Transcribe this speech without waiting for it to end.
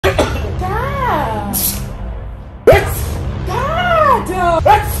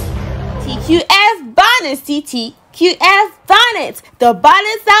BONNETCTQF Bonnet, the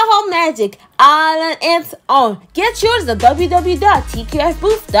bonnets that hold magic, all on its own. Get yours at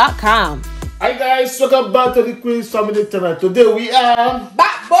www.tqfbooth.com. Hi guys, welcome back to the Queen's Family Channel. Today we are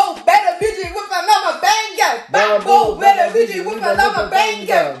Backbone better video with another banger. Backbone better video with another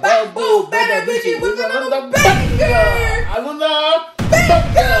banger. Backbone better video with another banger. Another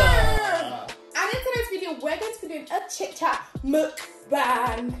banger. And in today's video, we're going to be doing a chit chat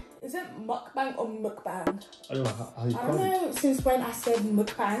mukbang. Is it mukbang or mukbang? I don't know how you I call don't it. know since when I said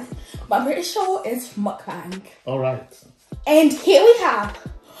mukbang, but I'm pretty sure it's mukbang. Alright. And here we have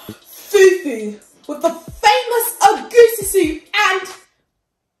FUFU with the famous egusi soup and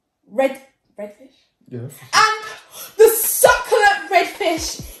redfish. Yes. And the succulent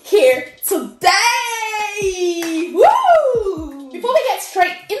redfish here today. Woo! Before we get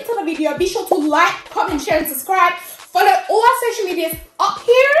straight into the video, be sure to like, comment, share, and subscribe. Follow all our social medias up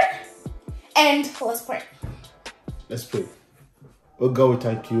here. And let's pray. Let's pray. Oh God, we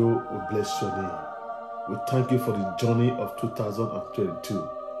thank you. We bless your name. We thank you for the journey of 2022.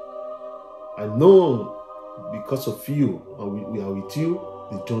 I know because of you and we are with you,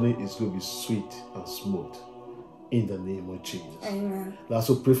 the journey is going to be sweet and smooth. In the name of Jesus. Amen. Let's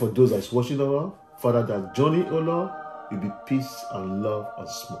also pray for those that is watching, Lord. Father, that journey, oh Lord, will be peace and love and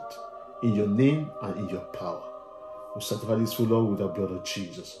smooth. In your name and in your power. We sanctify this food, Lord, with the blood of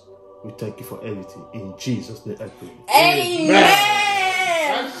Jesus. We thank you for everything. In Jesus' name I pray.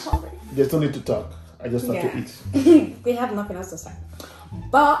 Amen. There's no need to talk. I just have to eat. We have nothing else to say.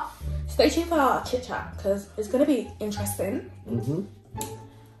 But stay tuned for our chit chat because it's going to be interesting. We're going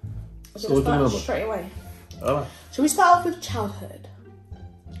to start straight away. All right. Should we start off with childhood?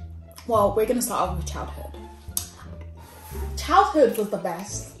 Well, we're going to start off with childhood. Childhood was the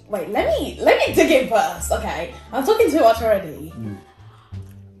best. Wait, let me dig in first, okay? I'm talking too much already.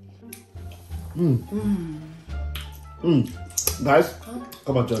 Guys,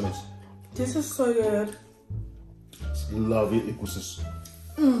 come on, join us. This is so good. Love it, egusi.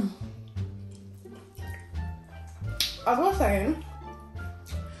 As I was saying,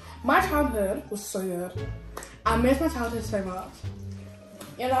 my childhood was so good. I miss my childhood so much.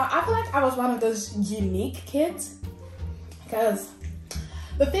 You know, I feel like I was one of those unique kids because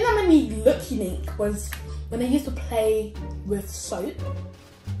the thing that made me look unique was when I used to play with soap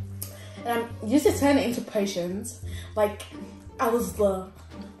and I used to turn it into potions. Like I was the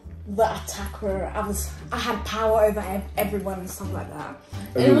attacker. I had power over everyone and stuff like that.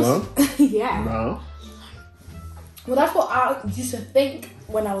 Everyone? Yeah. No. Well, that's what I used to think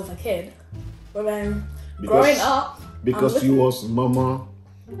when I was a kid. But then growing up, because you was mama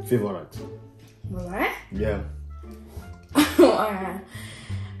favorite. Was I? Yeah. Okay.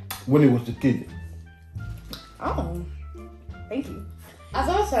 When he was a kid. Oh, thank you. As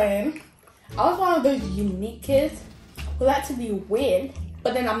I was saying, I was one of those unique kids who like to be weird,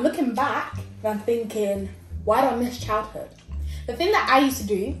 but then I'm looking back and I'm thinking, why do I miss childhood? The thing that I used to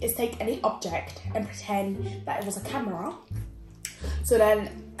do is take any object and pretend that it was a camera. So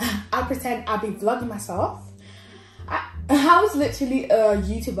then I pretend I'd be vlogging myself. I was literally a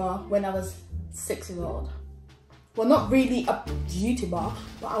YouTuber when I was 6 years old. Well, not really a YouTuber,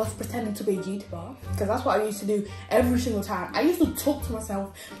 but I was pretending to be a YouTuber because that's what I used to do every single time. I used to talk to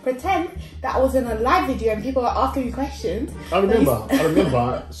myself, pretend that I was in a live video and people were asking me questions. I remember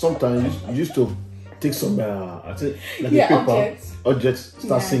sometimes you used to take some, I think, like a paper, objects,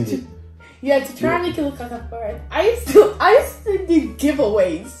 start singing. To try and make it look like a bird. I used to do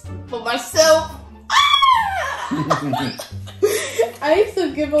giveaways for myself. I used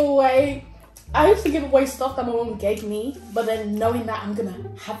to give away stuff that my mom gave me, but then knowing that I'm gonna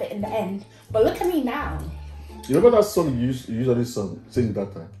have it in the end. But look at me now. You remember that song you usually sing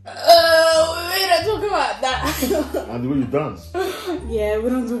that time? We don't talk about that. And the way you dance. Yeah, we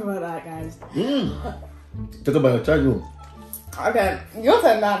don't talk about that, guys. Talk about your childhood. Okay, your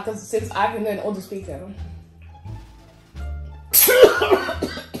turn now, because since I've been doing all the speaking.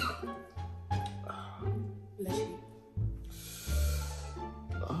 Bless you.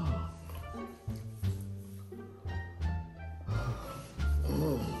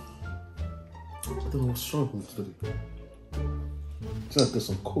 I don't know what's wrong with today. It's like there's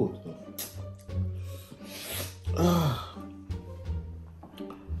some cold.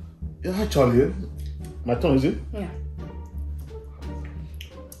 Yeah, hi Charlie. My turn, is it? Yeah.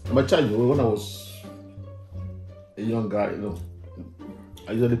 My childhood, when I was a young guy,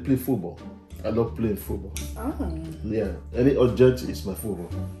 I usually play football. I love playing football. Oh. Yeah, any object is my football.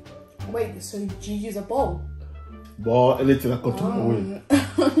 Wait, so do you use a ball? Ball, anything that comes to my way.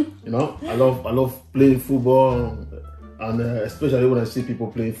 I love playing football. And especially when I see people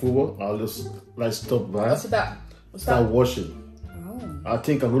playing football, I'll just like stop by, start watching. I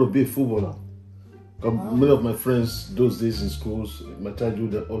think I'm going to be a footballer. Many of my friends those days in schools, in my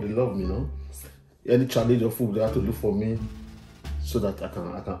childhood, they all love me, you know. Any challenge of football, they have to look for me so that I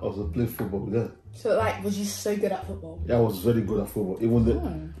can also play football with them. So like, was you so good at football? Yeah, I was very good at football. Even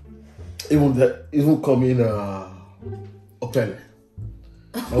coming Opele.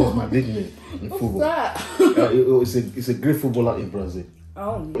 That was my nickname in football. What's that? It's a great footballer in Brazil.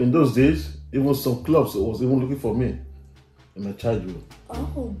 Oh. In those days, even some clubs was even looking for me in my childhood.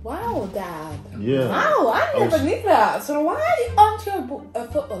 Oh wow, Dad. Yeah. Wow, I never knew that. So why aren't you a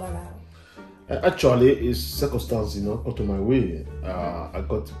footballer now? Actually, it's circumstance, you know, got to my way. I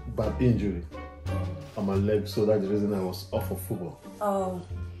got bad injury on my leg, so that's the reason I was off of football. Oh.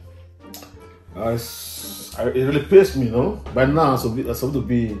 It really pissed me, you know. By now, I'm supposed to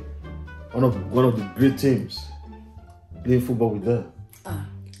be one of the great teams playing football with them.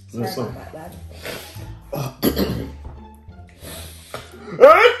 Sorry about that, Dad.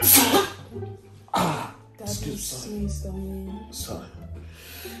 Excuse me. Sorry.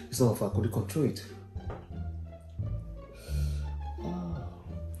 It's not if I couldn't control it.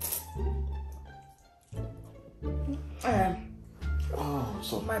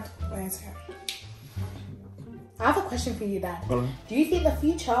 So. I have a question for you, Dad. Do you think the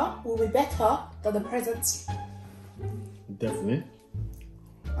future will be better than the present? Definitely.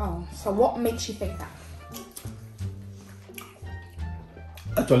 Oh, so what makes you think that?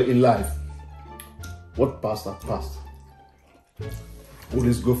 Actually, in life, what passed has passed.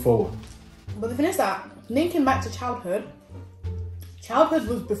 Always go forward. But the thing is that, linking back to childhood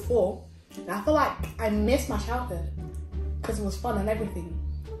was before, and I feel like I miss my childhood because it was fun and everything.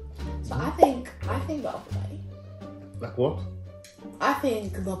 So I think the other way. Like what? I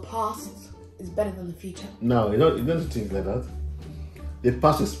think the past is better than the future. No, you don't think like that. The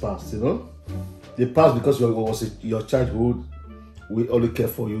past is past, you know. The past, because your childhood, we only care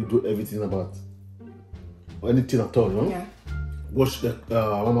for you, do everything about anything at all, you know. Yeah. Watch the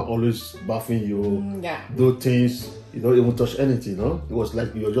mama always bathing you. Yeah. Do things, you don't even touch anything, you know. It was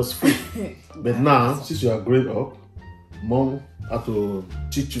like you're just free. But now, since you are growing up, mom had to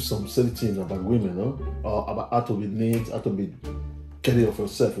teach you some certain things about women, you know, or about how to be neat, how to be caring of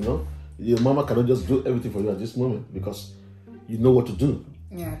yourself, you know. Your mama cannot just do everything for you at this moment because you know what to do.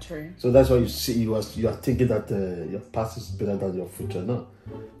 Yeah, true. So that's why you are thinking that your past is better than your future. No,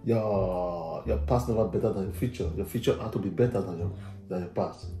 your past never better than your future. Your future has to be better than your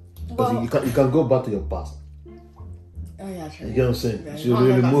past. Because you can go back to your past. Oh yeah, true. You get what I'm saying? Yeah, so you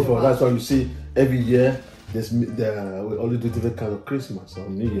really move on. That's why you see every year we only do different kind of Christmas or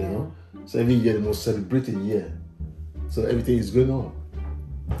New Year, no? So every year the most celebrated year. So everything is going on.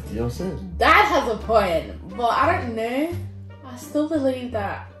 You know what I'm saying? That has a point, but I don't know. I still believe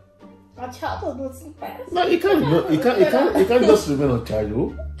that my childhood was the best. No, you can't just remain on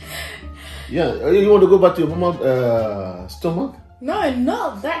childhood. Yeah, you want to go back to your mama's stomach? No,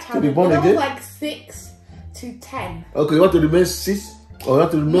 not that childhood. To be born when again? I was like 6 to 10. Okay, you want to remain 6? Or you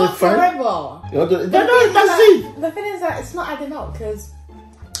want to remain Not 5? forever. You want to, The thing is that it's not adding up because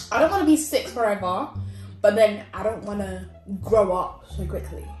I don't want to be 6 forever, but then I don't want to grow up so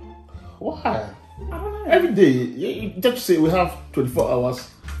quickly. Why? I don't know. Every day, you just say we have 24 hours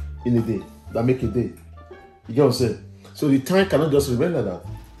in a day that make a day. You get what I'm saying? So the time cannot just remain like that.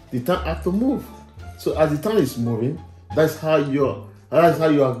 The time has to move. So as the time is moving, that's how you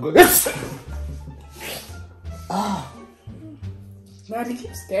are going. Man, you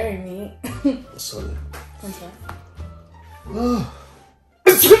keep scaring me. Sorry. I'm sorry.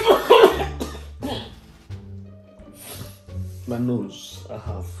 My nose, I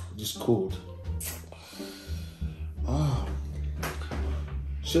have this cold.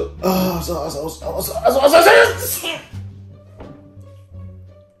 So I was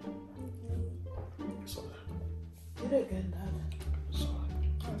sorry. You look good, Dad. Sorry.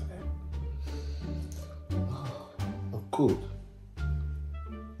 Okay. I'm cold.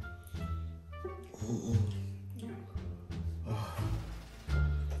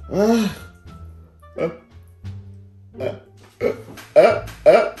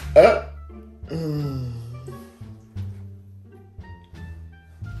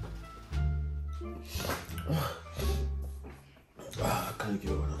 Can you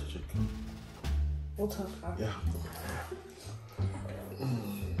give me another drink? Water. Yeah.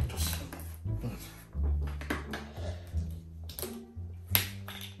 Just.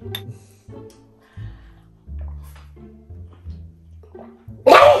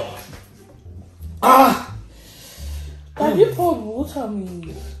 Dad, you poured water on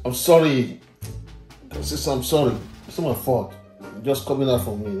me. I'm sorry. Sis, I'm sorry. It's not my fault. It's just coming out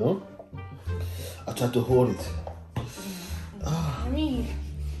from me, you know? I tried to hold it. I mean...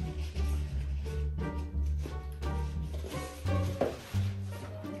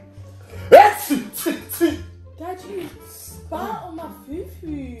 Dad, you spat on my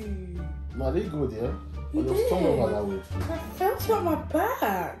fufu. No, I did good, yeah? You I was did. talking about that way. I felt it on my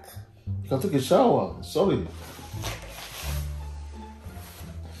back. You can take a shower. Sorry.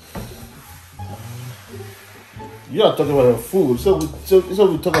 You are talking about your food, so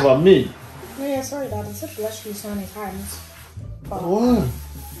we talk about me. No, yeah, sorry, Dad. I said bless you so many times. But Why?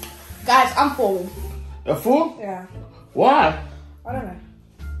 guys, I'm full. A food? Yeah. Why? I don't know.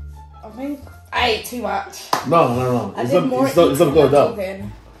 I think I ate too much. No. I It's did not more because of eating that. than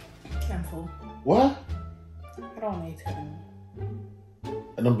talking. I'm full. What? I don't want to eat anymore.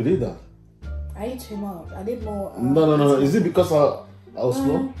 I don't believe that. I ate too much. I did more. No. Is it because I was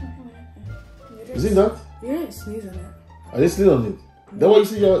slow? Is it that? You didn't sneeze on it. I didn't sleep on it. Then why you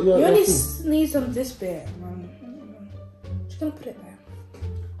see your You only food? sneezed on this bit. Just gonna put it there.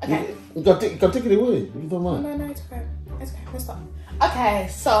 Okay. You can take it away if you don't mind. No, it's okay. It's okay. Let's stop. Okay,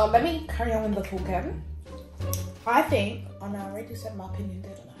 so let me carry on with the talking. I think. Oh no, I already said my opinion,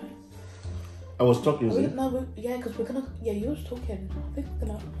 didn't I? I was talking, is it? Yeah, because we're gonna. Yeah, you was talking. I think we're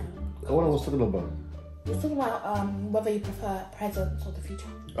gonna. What I was talking about? We was talking about whether you prefer present or the future.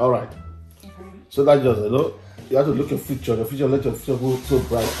 All right. Okay. So that just, you know, you have to look at your future. The future, let your future go so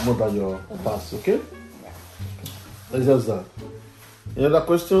bright more than your past, okay? Yeah. It's just that. Any other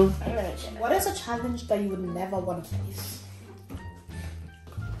question? What is a challenge that you would never want to face?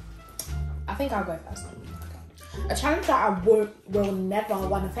 I think I'll go first. A challenge that I will never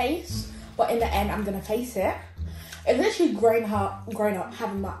want to face, but in the end I'm gonna face it. It's literally growing up,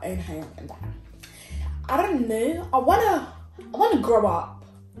 having my own home and that. I don't know. I wanna grow up.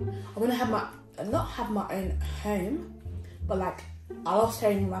 I wanna have not have my own home, but like I love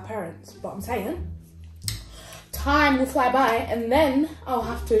staying with my parents. But I'm saying, time will fly by, and then I'll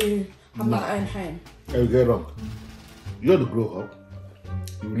have to have my own home. You get wrong. You have to grow up.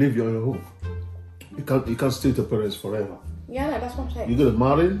 You live your own home. You can't stay with your parents forever. Yeah, no, that's what I'm saying. You get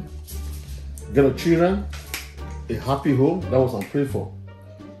married, get a children, a happy home. That's what I'm praying for.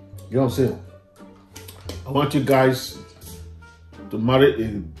 You know what I'm saying? I want you guys to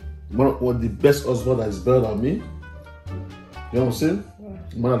marry one of the best husband that is better than me. You know what I'm saying?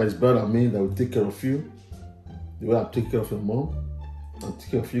 Yeah. Man that is better than me, that will take care of you. The way I take care of your mom and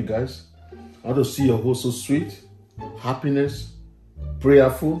take care of you guys. I want to see your home so sweet, happiness,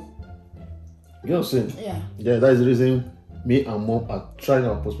 prayerful. You know what I'm saying? Yeah. Yeah, that is the reason me and mom are trying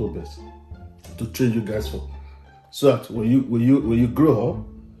our possible best to train you guys for. So that when you grow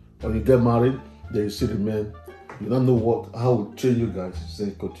up or you get married, then you see the man. You don't know how we train you guys. So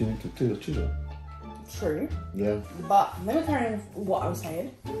you continue to train your children. True. Yeah. But let me carry on with what I was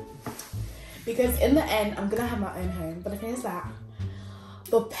saying. Because in the end, I'm gonna have my own home. But the thing is that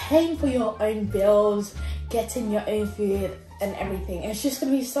the paying for your own bills, getting your own food and everything, it's just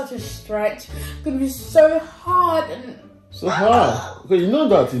gonna be such a stretch. It's gonna be so hard and so hard. Okay, you know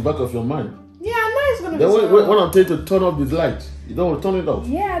that in the back of your mind. yeah, I know it's gonna be then so hard. When I'm telling you to turn off the light, you don't want to turn it off.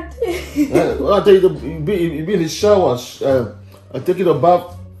 Yeah, I do. When I tell you to be in the shower, and taking a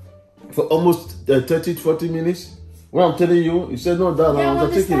bath for almost 30-40 minutes. When I'm telling you, you said no, that yeah, I'm I'm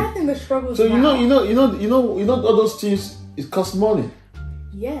taking. understanding the struggles. So now. you know all those things. It costs money.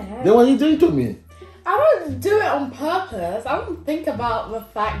 Yeah. Then what are you doing to me? I don't do it on purpose. I don't think about the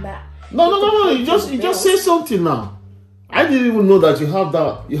fact that. No. You just say something now. I didn't even know that you have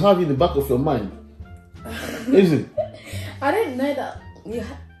that. You have it in the back of your mind. Is it? I didn't know that.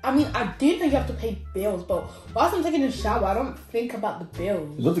 I mean, I do know you have to pay bills, but whilst I'm taking a shower, I don't think about the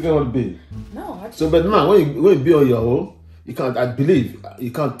bills. You don't think about the bill. No, I just... So, but now when you be on your own, you can't. I believe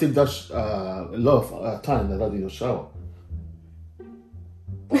you can't take that a lot of time like that in your shower.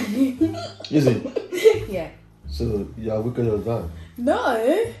 Is it? Yeah. So you are wicked or that?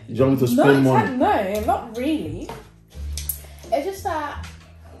 No. You want me to spend money? No, not really. It's just that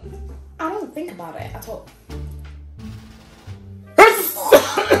I don't think about it at all.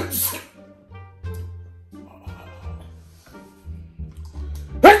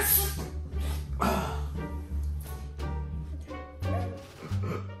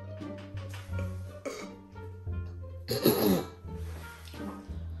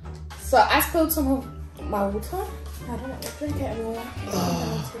 So I spilled some of my water. I don't know, drink it anymore.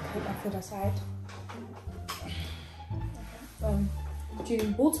 I need to put my food aside.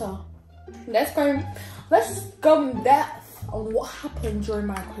 Drinking water. Let's go in depth on what happened during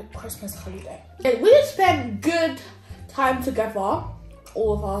my Christmas holiday. Okay, we spent good time together.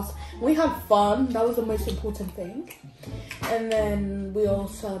 all of us. We had fun. That was the most important thing. And then we all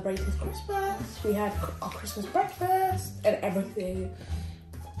celebrated Christmas. We had our Christmas breakfast and everything.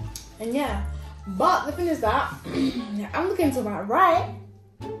 And yeah, but the thing is that I'm looking to my right,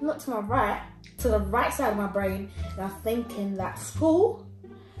 not to my right, to the right side of my brain, and I'm thinking that school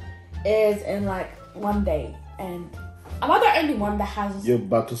is in like 1 day, and am I the only one that has? You're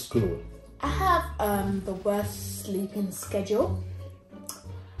back to school. I have the worst sleeping schedule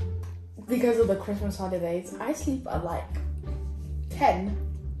because of the Christmas holidays. I sleep at like 10,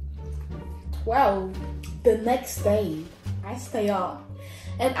 12. The next day, I stay up.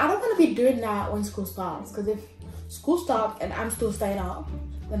 And I don't want to be doing that when school starts, because if school starts and I'm still staying up,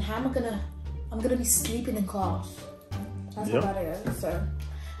 then how am I I'm gonna be sleeping in class. That's what that is. So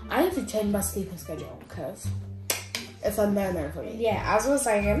I need to change my sleeping schedule because it's a no-no for me. Yeah, as I was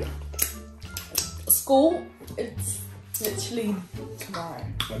saying, school, it's literally tomorrow.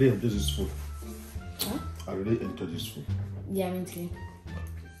 I really enjoy this food. Huh? I really enjoy this food. Yeah, me too.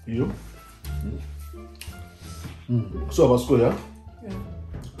 You? So about school, yeah? Yeah.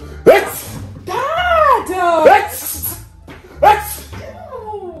 Dad!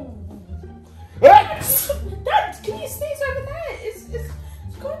 Dad, can you sneeze over there? It's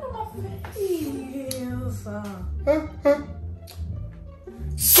going on my face.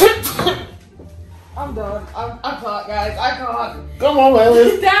 I'm done. I can't, guys. I can't. Come on,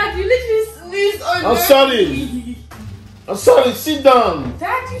 man. Dad, you literally sneezed over I'm sorry. I'm sorry. Sit down.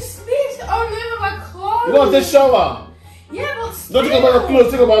 Dad, you sneezed all over my clothes. You don't take shower. Yeah, but still. Don't think about your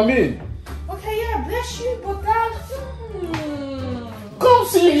clothes. Think about me. Okay, yeah, bless you, but Dad. Come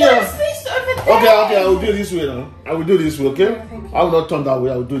see me. You sneezed over there. Okay. I will do it this way now. I will do it this way, okay? Thank you. I will not turn that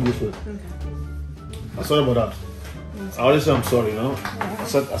way. I will do it this way. Okay. I'm sorry about that. I already say I'm sorry, you know? I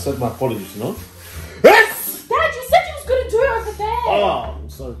said my apologies, you know? Dad, you said you was gonna do it over there. Oh, I'm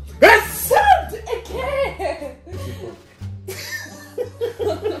sorry. Said again.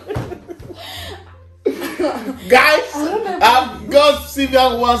 Guys, I've got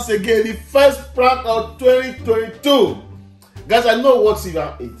Sylvia once again, the first prank of 2022. Guys, I know what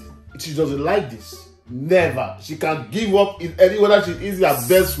Sylvia eats. She doesn't like this. Never. She can give up in any, whether she eats her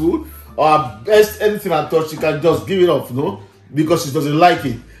best food or her best anything at all, she can just give it up, no? Because she doesn't like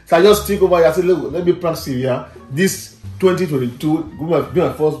it. So I just think over here, I said, look, let me prank Sylvia. This 2022 will be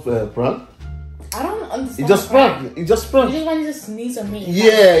my first prank. I don't understand. It just prank. It just prank. You just wanted to sneeze on me.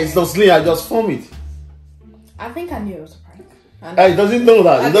 Yeah, it's not sneeze. I just form it. I think I knew it was a prank. He doesn't know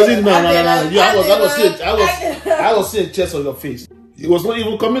that. He doesn't know. No. Yeah, I was seeing a chest on your face. It was not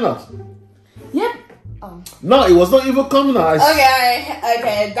even coming out. Yep. Oh. No, it was not even coming out.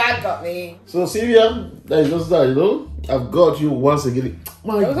 Okay, Dad got me. So Sylvia, that is just that, you know. I've got you once again.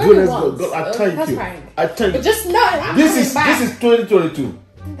 My goodness, God, I thank you. I thank you. But just know, I'm this is 2022.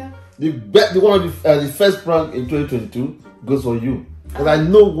 Okay. The one of the first prank in 2022 goes for you. Because I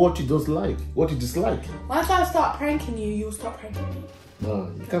know what you don't like, what you dislike. Once I start pranking you, you'll stop pranking me.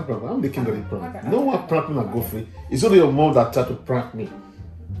 No, you can't prank me. I'm the king of the prank. Okay, No one prank me and go free. It's only your mom that tried to prank me.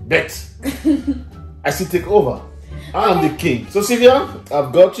 Bet. I still take over. I am the king. So Sylvia,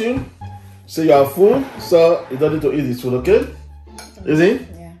 I've got you. So you are full. So you don't need to eat this food, okay? Is it?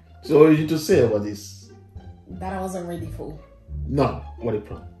 Yeah. So what did you to say about this? That I wasn't really full. No. What a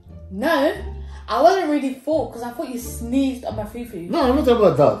prank. No, I wasn't really full because I thought you sneezed on my FUFU. No, I'm not talking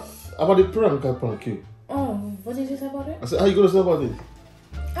about that. About the prank, I prank you. Oh, what did you say about it? I said, how you going to say about it?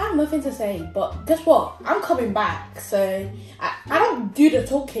 I have nothing to say, but guess what? I'm coming back, so I don't do the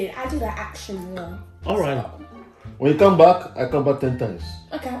talking, I do the action more. Alright. When you come back, I come back 10 times.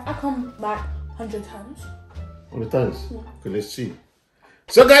 Okay, I come back 100 times. 100 times? Yeah. Okay, let's see.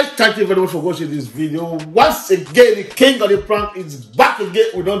 So guys, thank you very much for watching this video. Once again, the king of the prank is back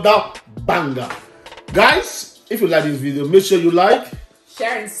again with another banger. Guys, if you like this video, make sure you like,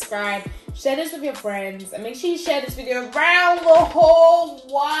 share and subscribe. Share this with your friends, and make sure you share this video around the whole